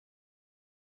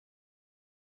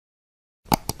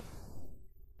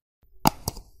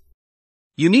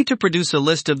You need to produce a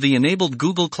list of the enabled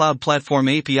Google Cloud Platform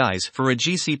APIs for a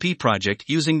GCP project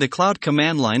using the Cloud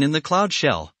command line in the Cloud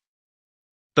shell.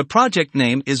 The project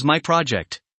name is My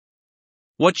Project.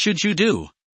 What should you do?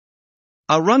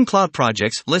 A Run Cloud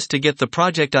Projects list to get the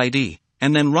project ID,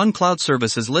 and then Run Cloud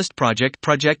Services list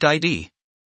project ID.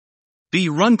 B.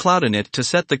 Run Cloud init to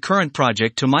set the current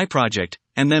project to My Project,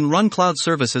 and then Run Cloud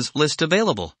Services list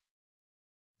available.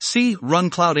 C. Run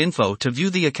Cloud Info to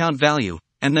view the account value,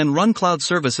 and then Run Cloud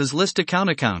Services list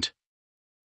account.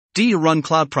 D. Run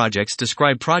Cloud Projects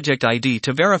describe project ID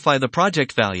to verify the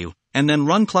project value, and then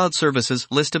Run Cloud Services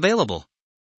list available.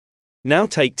 Now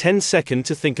take 10 seconds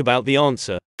to think about the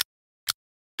answer.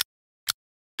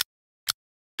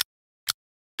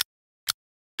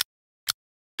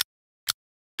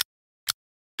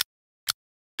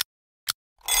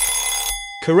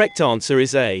 Correct answer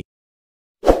is A.